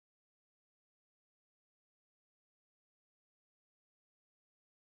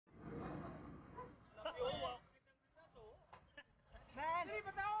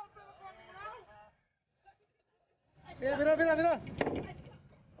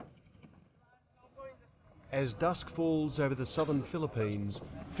As dusk falls over the southern Philippines,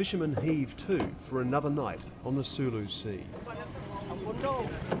 fishermen heave to for another night on the Sulu Sea.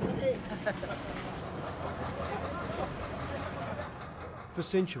 For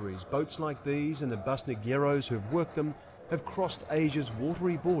centuries, boats like these and the Basnigueros who've worked them have crossed Asia's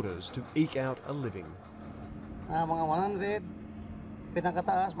watery borders to eke out a living. Mga 100,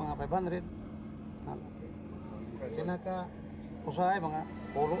 pinakataas mga 500. Sinaka usay mga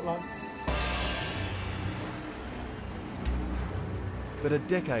puro lang. But a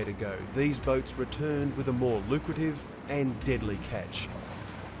decade ago, these boats returned with a more lucrative and deadly catch.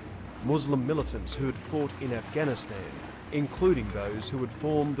 Muslim militants who had fought in Afghanistan, including those who had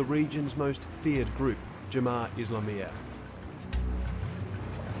formed the region's most feared group, Jema'ah Islamiyah.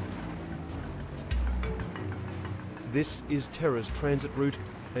 This is terror's transit route,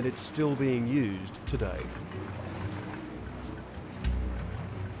 and it's still being used today.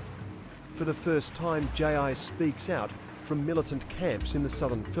 For the first time, JI speaks out from militant camps in the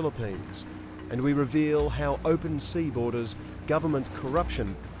southern Philippines, and we reveal how open sea borders, government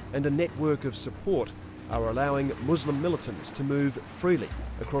corruption and a network of support are allowing Muslim militants to move freely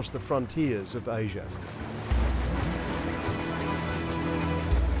across the frontiers of Asia.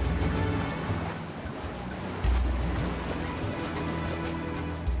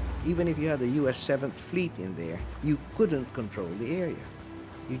 Even if you had the US 7th Fleet in there, you couldn't control the area.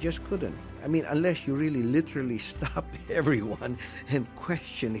 You just couldn't. I mean, unless you really literally stop everyone and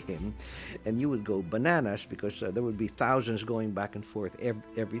question him, and you would go bananas because there would be thousands going back and forth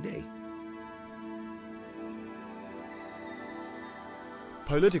every day.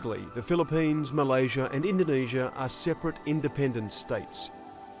 Politically, the Philippines, Malaysia and Indonesia are separate independent states.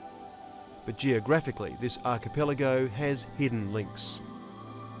 But geographically, this archipelago has hidden links.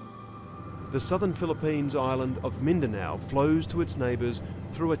 The southern Philippines island of Mindanao flows to its neighbours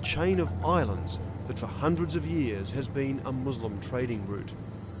through a chain of islands that for hundreds of years has been a Muslim trading route.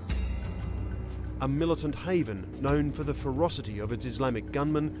 A militant haven known for the ferocity of its Islamic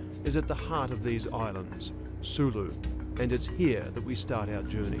gunmen is at the heart of these islands, Sulu, and it's here that we start our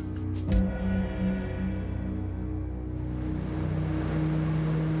journey.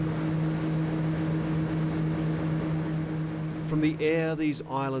 From the air, these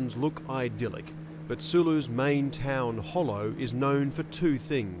islands look idyllic, but Sulu's main town, Jolo, is known for two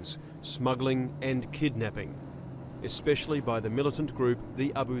things: smuggling and kidnapping, especially by the militant group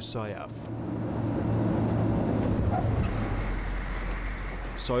the Abu Sayyaf.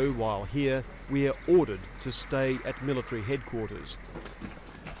 So while here, we are ordered to stay at military headquarters.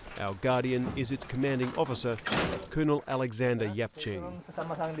 Our guardian is its commanding officer, Colonel Alexander Yapching.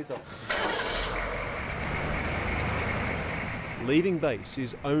 Leaving base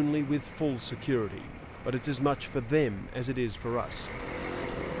is only with full security, but it's as much for them as it is for us.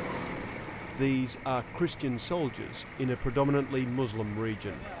 These are Christian soldiers in a predominantly Muslim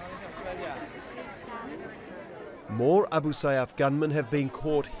region. More Abu Sayyaf gunmen have been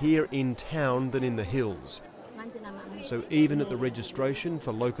caught here in town than in the hills. So even at the registration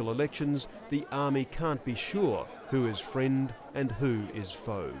for local elections, the army can't be sure who is friend and who is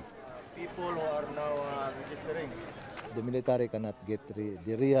foe. People who are now registering. The military cannot get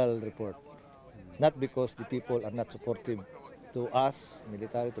the real report, not because the people are not supportive to us,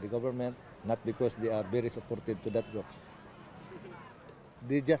 military, to the government, not because they are very supportive to that group.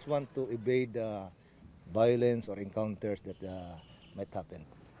 They just want to evade violence or encounters that might happen.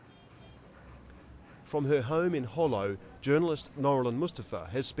 From her home in Jolo, journalist Norilyn Mustafa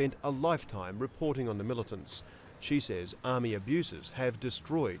has spent a lifetime reporting on the militants. She says army abuses have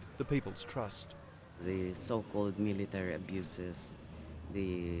destroyed the people's trust. The so-called military abuses,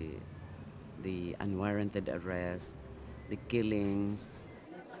 the unwarranted arrest, the killings.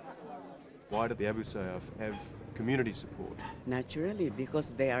 Why do the Abu Sayyaf have community support? Naturally,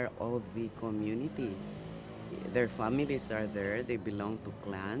 because they are of the community. Their families are there, they belong to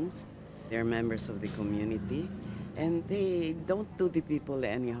clans, they're members of the community, and they don't do the people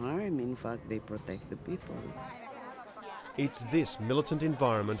any harm. In fact, they protect the people. It's this militant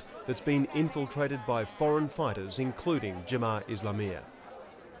environment that's been infiltrated by foreign fighters, including Jema'ah Islamiyah.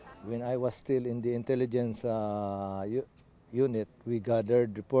 When I was still in the intelligence unit, we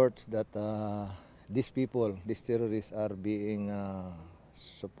gathered reports that these people, these terrorists, are being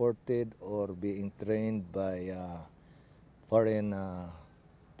supported or being trained by foreign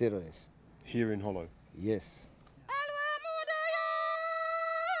terrorists. Here in Jolo? Yes.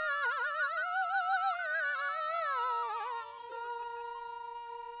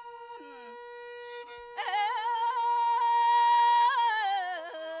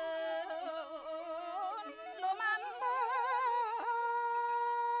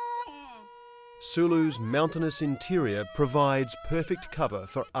 Sulu's mountainous interior provides perfect cover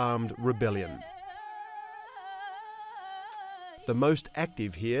for armed rebellion. The most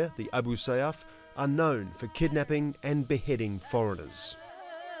active here, the Abu Sayyaf, are known for kidnapping and beheading foreigners.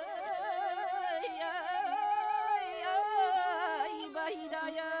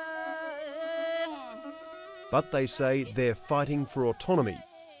 But they say they're fighting for autonomy.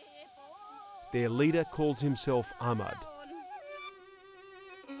 Their leader calls himself Ahmad.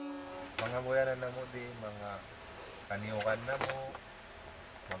 Mga buyanan na mo di, mga kaniukan na mo,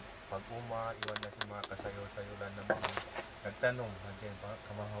 pag-uma, iwan na si mga kasayo-sayulan na mo, nagtanong,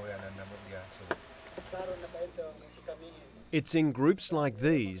 kamahawayanan na mo diya. It's in groups like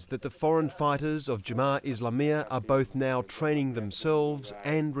these that the foreign fighters of Jema'ah Islamiyah are both now training themselves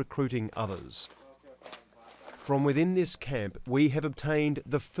and recruiting others. From within this camp, we have obtained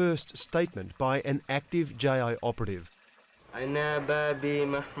the first statement by an active JI operative. أنا بابي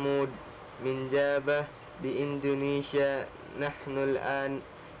محمود من جابة بإندونيسيا. نحن الآن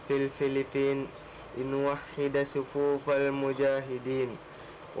في الفلبين لنوحد صفوف المجاهدين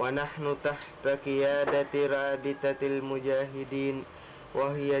ونحن تحت قيادة رابطة المجاهدين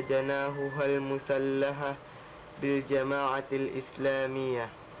وهي جناحها المسلحة بالجماعة الإسلامية.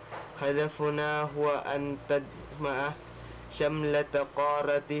 هدفنا هو أن تجمع شملة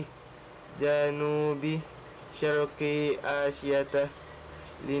قارة جنوب شرق آسيا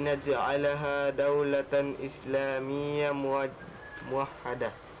لنجعلها دولة إسلامية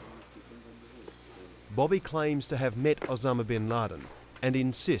موحدة. Bobby claims to have met Osama bin Laden and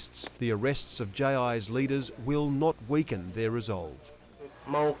insists the arrests of JI's leaders will not weaken their resolve.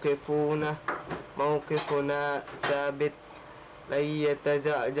 موقفنا ثابت لن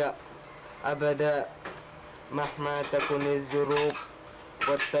يتزعزع أبدا مهما تكن الظروف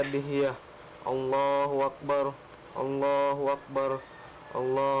والتبهية. الله أكبر الله أكبر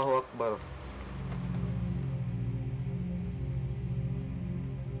الله أكبر.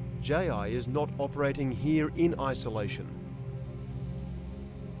 JI is not operating here in isolation.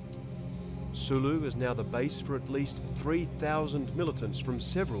 Sulu is now the base for at least 3,000 militants from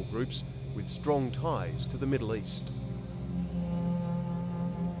several groups with strong ties to the Middle East.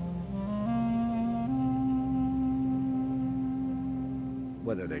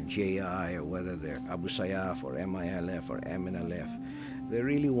 Whether they're JI or whether they're Abu Sayyaf or MILF or MNLF, they're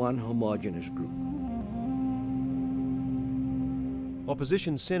really one homogeneous group.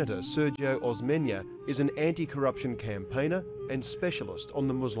 Opposition Senator Sergio Osmeña is an anti-corruption campaigner and specialist on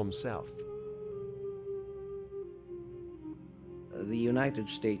the Muslim South. The United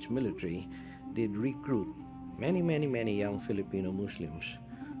States military did recruit many young Filipino Muslims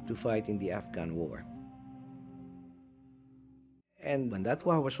to fight in the Afghan war. And when that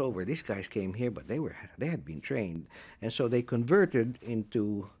war was over, these guys came here, but they had been trained. And so they converted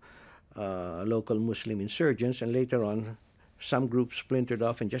into local Muslim insurgents, and later on, some groups splintered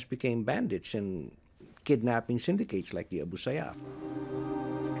off and just became bandits and kidnapping syndicates like the Abu Sayyaf.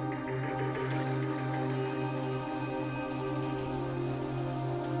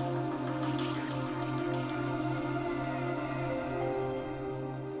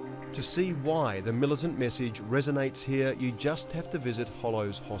 To see why the militant message resonates here, you just have to visit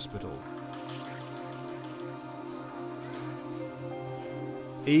Hollow's Hospital.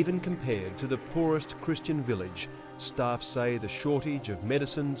 Even compared to the poorest Christian village, staff say the shortage of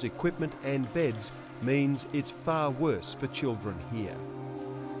medicines, equipment and beds means it's far worse for children here.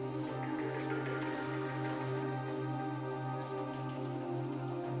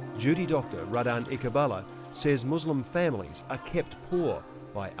 Duty doctor Radan Ikabala says Muslim families are kept poor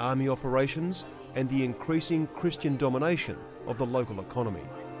by army operations and the increasing Christian domination of the local economy.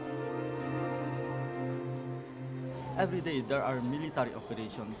 Every day there are military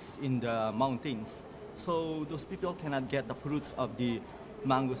operations in the mountains, so those people cannot get the fruits of the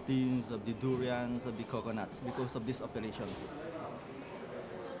mangosteens, of the durians, of the coconuts because of these operations.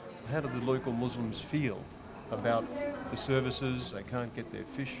 How do the local Muslims feel about the services? They can't get their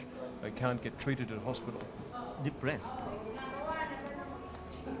fish, they can't get treated at hospital. Depressed.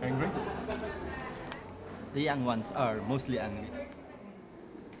 Angry? The young ones are mostly angry.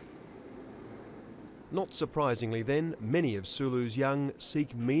 Not surprisingly then, many of Sulu's young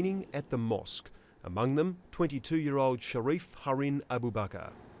seek meaning at the mosque. Among them, 22-year-old Sharif Harin Abu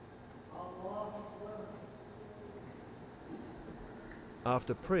Bakar.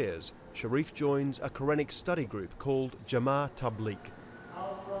 After prayers, Sharif joins a Quranic study group called Jema'ah Tabligh.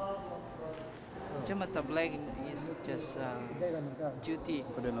 Jema'ah Tabligh is just duty.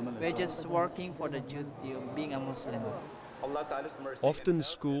 We're just working for the duty of being a Muslim. Often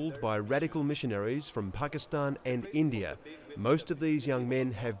schooled by radical missionaries from Pakistan and India, Most of these young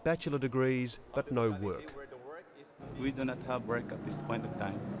men have bachelor degrees but no work. We do not have work at this point of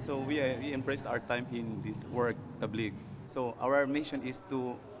time. So we embrace our time in this work tabligh. So our mission is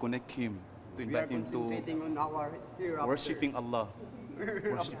to connect him, to invite him to worshiping Allah.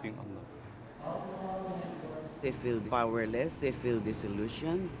 Worshiping Allah. They feel powerless, they feel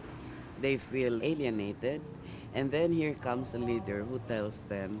disillusioned, they feel alienated, and then here comes a leader who tells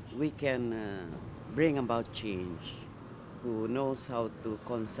them we can bring about change, who knows how to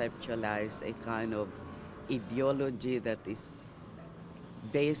conceptualize a kind of ideology that is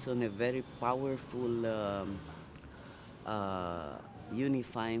based on a very powerful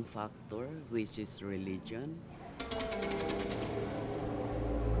unifying factor, which is religion.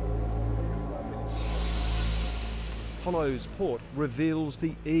 Hollow's port reveals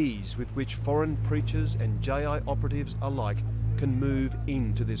the ease with which foreign preachers and Jema'ah operatives alike can move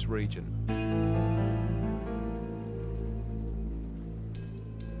into this region.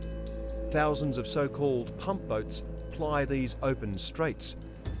 Thousands of so-called pump boats ply these open straits,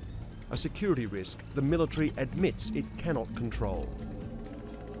 a security risk the military admits it cannot control.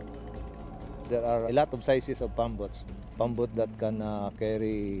 There are a lot of sizes of pump boats that can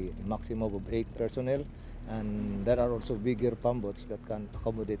carry a maximum of 8 personnel, and there are also bigger pump boats that can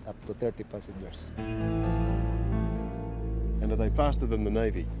accommodate up to 30 passengers. And are they faster than the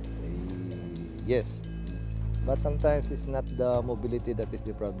Navy? Yes, but sometimes it's not the mobility that is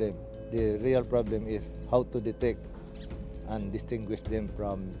the problem. The real problem is how to detect and distinguish them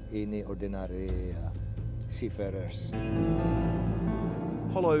from any ordinary seafarers.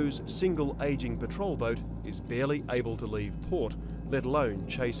 Hollow's single aging patrol boat is barely able to leave port, let alone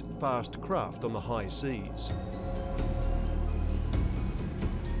chase fast craft on the high seas.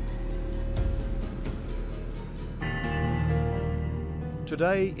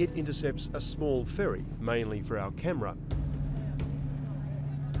 Today it intercepts a small ferry, mainly for our camera.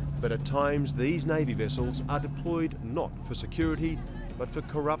 But at times these Navy vessels are deployed not for security, but for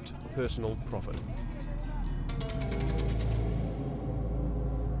corrupt personal profit.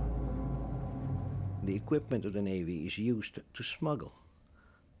 The equipment of the Navy is used to smuggle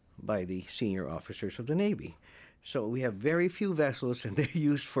by the senior officers of the Navy. So we have very few vessels and they're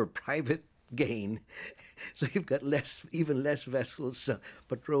used for private gain. So you've got even less vessels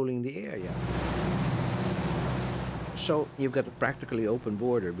patrolling the area. So you've got a practically open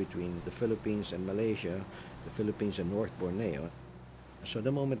border between the Philippines and Malaysia, the Philippines and North Borneo. So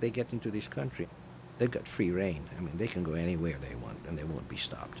the moment they get into this country, they've got free reign. I mean, they can go anywhere they want and they won't be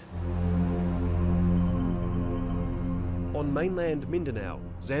stopped. On mainland Mindanao,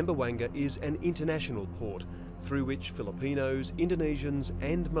 Zamboanga is an international port through which Filipinos, Indonesians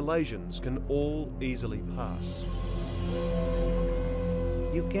and Malaysians can all easily pass.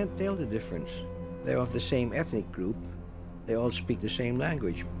 You can't tell the difference. They're of the same ethnic group. They all speak the same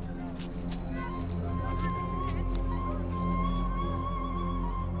language.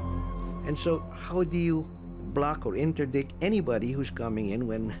 And so how do you block or interdict anybody who's coming in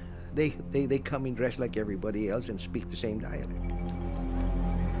when they come in dressed like everybody else and speak the same dialect?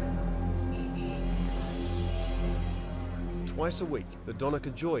 Twice a week, the Donica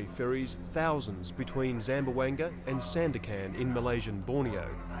Joy ferries thousands between Zamboanga and Sandakan in Malaysian Borneo,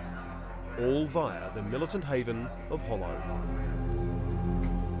 all via the militant haven of Hollow.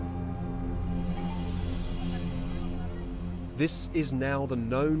 This is now the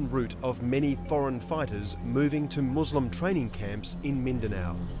known route of many foreign fighters moving to Muslim training camps in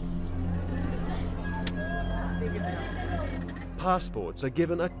Mindanao. Passports are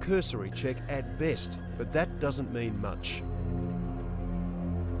given a cursory check at best, but that doesn't mean much.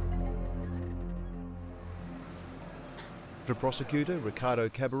 For prosecutor Ricardo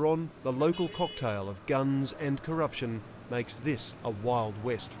Cabaron, the local cocktail of guns and corruption makes this a Wild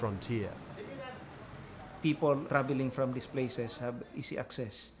West frontier. People traveling from these places have easy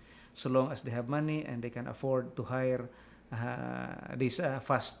access. So long as they have money and they can afford to hire this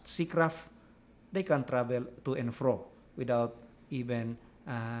fast seacraft, they can travel to and fro without even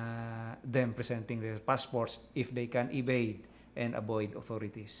them presenting their passports if they can evade and avoid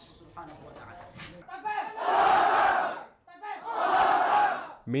authorities.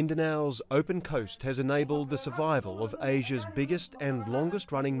 Mindanao's open coast has enabled the survival of Asia's biggest and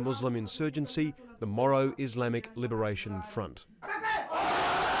longest-running Muslim insurgency, the Moro Islamic Liberation Front.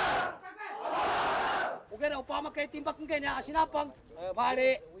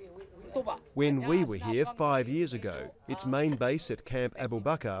 When we were here 5 years ago, its main base at Camp Abu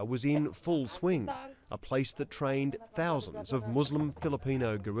Bakar was in full swing, a place that trained thousands of Muslim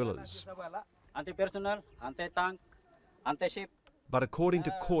Filipino guerrillas. Anti-personnel, anti-tank, anti-ship. But according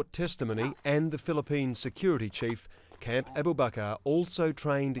to court testimony and the Philippine security chief, Camp Abu Bakar also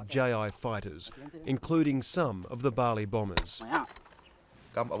trained JI fighters, including some of the Bali bombers.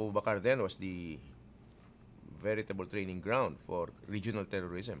 Camp Abu Bakar then was the veritable training ground for regional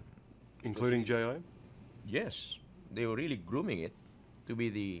terrorism. Including JI? Yes, they were really grooming it to be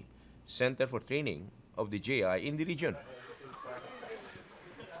the center for training of the JI in the region.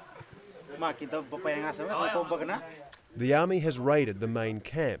 The army has raided the main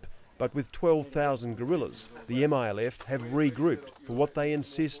camp, but with 12,000 guerrillas, the MILF have regrouped for what they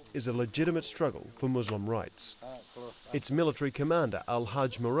insist is a legitimate struggle for Muslim rights. Its military commander,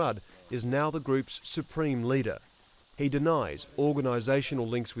 Al-Hajj Murad, is now the group's supreme leader. He denies organisational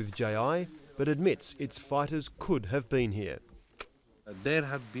links with JI, but admits its fighters could have been here. There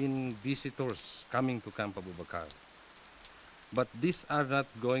have been visitors coming to Camp Abu Bakar, but these are not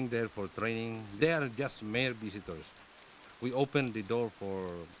going there for training. They are just mere visitors. We open the door for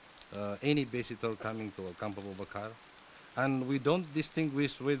any visitor coming to Camp Abu Bakar, and we don't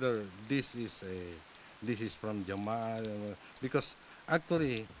distinguish whether this is from Jema'ah, because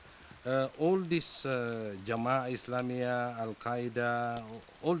actually all this Jema'ah Islamiyah, Al-Qaeda,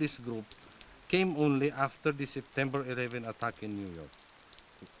 all this group came only after the September 11 attack in New York.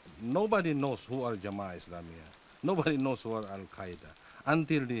 Nobody knows who are Jema'ah Islamiyah. Nobody knows who are Al-Qaeda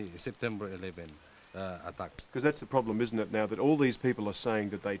until the September 11 attack. Because that's the problem, isn't it, now that all these people are saying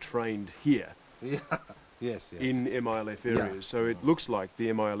that they trained here. Yeah. Yes. In MILF areas. Yeah. So it looks like the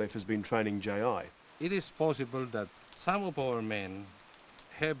MILF has been training JI. It is possible that some of our men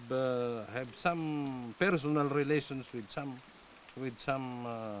have some personal relations with some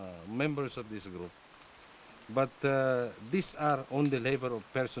members of this group, but these are on the level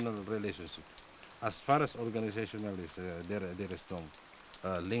of personal relationship. As far as organizational is, there is no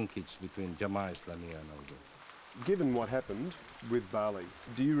linkage between Jema'ah Islamiyah and our group. Given what happened with Bali,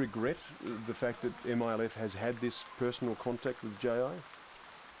 do you regret the fact that MILF has had this personal contact with JI?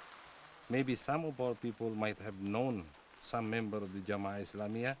 Maybe some of our people might have known some member of the Jema'ah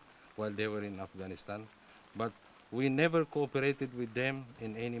Islamiyah while they were in Afghanistan, but we never cooperated with them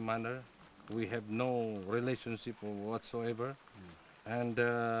in any manner. We have no relationship whatsoever, and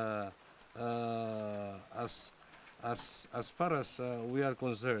as far as we are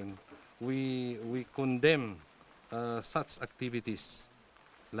concerned, we condemn such activities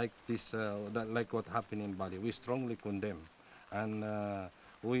like this, like what happened in Bali. We strongly condemn, and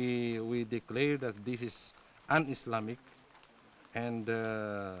we declare that this is un-Islamic, and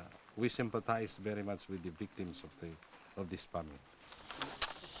we sympathize very much with the victims of this famine.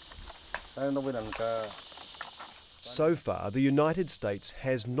 So far, the United States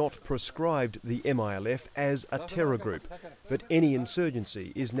has not prescribed the MILF as a terror group, but any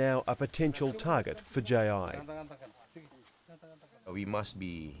insurgency is now a potential target for JI. We must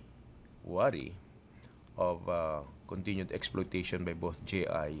be wary of continued exploitation by both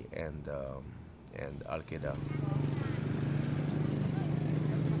JI and Al-Qaeda.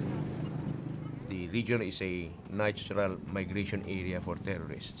 The region is a natural migration area for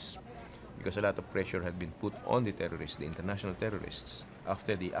terrorists, because a lot of pressure had been put on the terrorists, the international terrorists,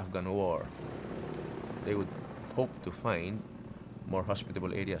 after the Afghan war. They would hope to find more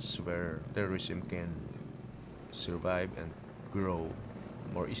hospitable areas where terrorism can survive and grow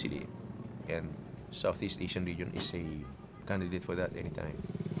more easily. And Southeast Asian region is a candidate for that anytime.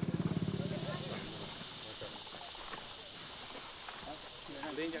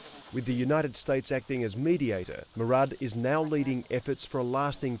 With the United States acting as mediator, Murad is now leading efforts for a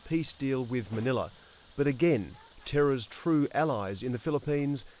lasting peace deal with Manila. But again, terror's true allies in the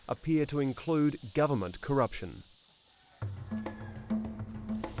Philippines appear to include government corruption.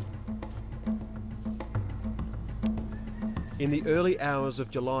 In the early hours of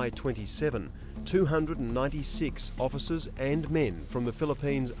July 27, 296 officers and men from the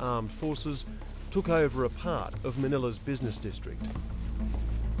Philippines Armed Forces took over a part of Manila's business district.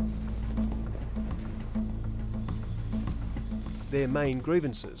 Their main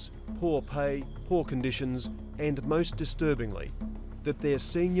grievances: poor pay, poor conditions, and most disturbingly, that their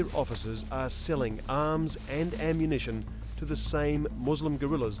senior officers are selling arms and ammunition to the same Muslim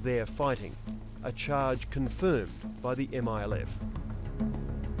guerrillas they're fighting, a charge confirmed by the MILF.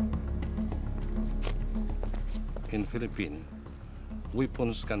 In Philippines,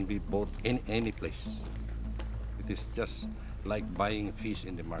 weapons can be bought in any place. It is just like buying fish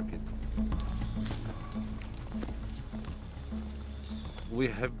in the market. We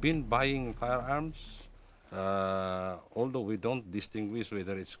have been buying firearms, although we don't distinguish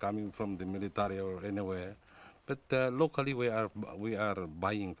whether it's coming from the military or anywhere. But locally, we are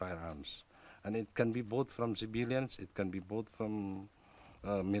buying firearms, and it can be bought from civilians. It can be bought from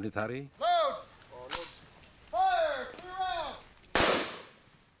military. Fire!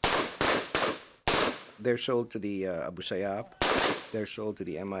 They're sold to the Abu Sayyaf, they're sold to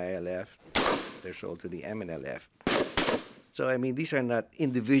the MILF, they're sold to the MNLF. So, I mean, these are not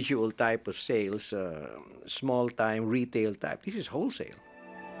individual type of sales, small time, retail type. This is wholesale.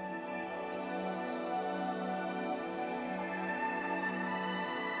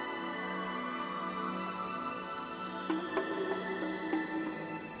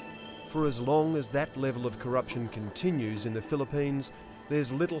 For as long as that level of corruption continues in the Philippines, there's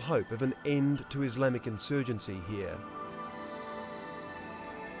little hope of an end to Islamic insurgency here.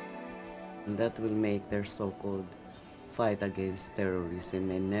 And that will make their so-called fight against terrorism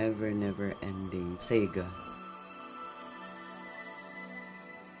a never ending saga.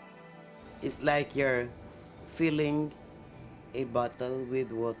 It's like you're filling a bottle with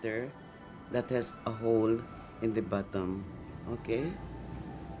water that has a hole in the bottom, okay?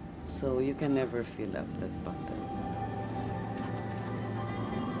 So you can never fill up that bottle.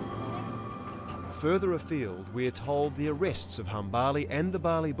 Further afield, we are told the arrests of Hambali and the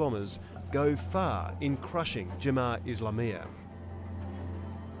Bali bombers go far in crushing Jema'ah Islamiyah.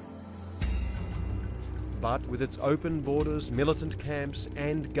 But with its open borders, militant camps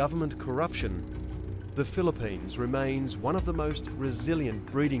and government corruption, the Philippines remains one of the most resilient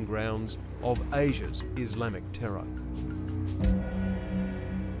breeding grounds of Asia's Islamic terror.